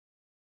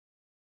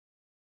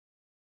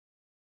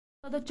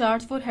The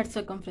charts for head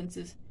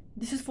circumferences.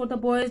 This is for the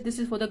boys, this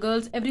is for the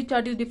girls. Every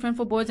chart is different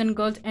for boys and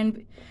girls,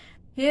 and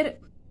here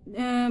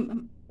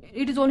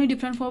it is only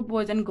different for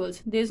boys and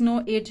girls. There is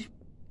no age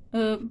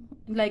for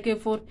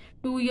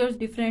 2 years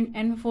different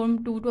and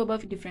from 2 to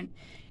above different.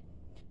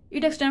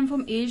 It extends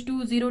from age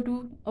to 0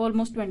 to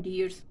almost 20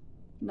 years.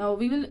 Now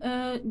we will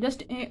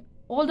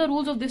all the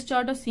rules of this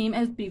chart are same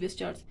as previous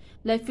charts.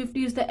 Like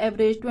 50 is the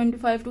average,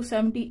 25 to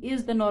 70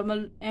 is the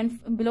normal, and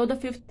below the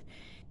 5th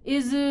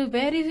is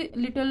very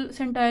little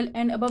centile,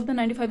 and above the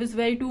 95 is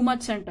very too much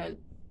centile.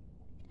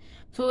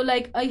 So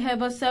like I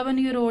have a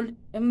 7-year-old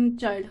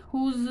child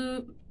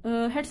whose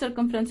head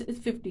circumference is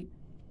 50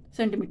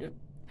 centimeter.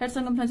 Head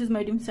circumference is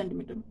made in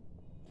centimeter.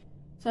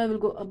 So I will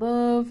go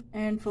above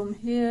and from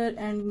here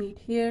and meet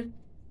here.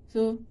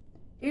 So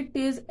it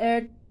is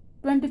at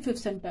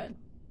 25th centile.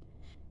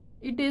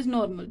 It is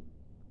normal.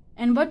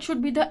 And what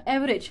should be the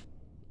average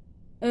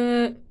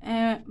head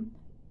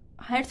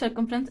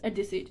circumference at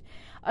this age?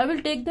 I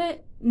will take the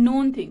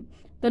known thing.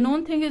 The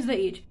known thing is the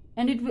age,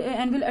 and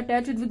will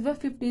attach it with the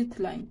 50th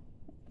line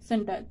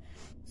centile.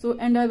 So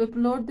and I will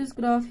plot this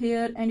graph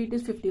here, and it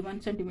is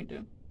 51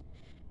 centimeter.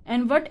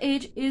 And what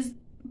age is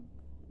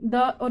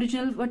the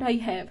original what I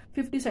have,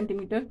 50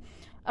 centimeter,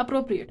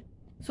 appropriate?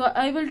 So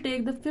I will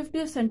take the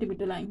 50th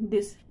centimeter line,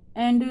 this,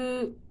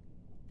 and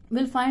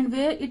will find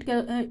where it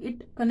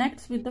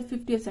connects with the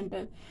 50th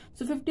centile.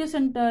 So 50th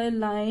centile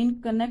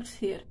line connects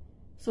here.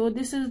 So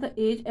this is the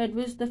age at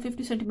which the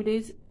 50 centimeter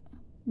is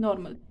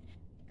normal.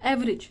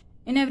 Average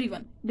in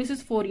everyone. This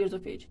is 4 years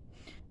of age.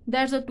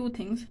 That's the two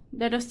things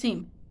that are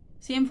same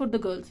for the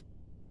girls.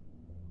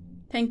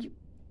 Thank you.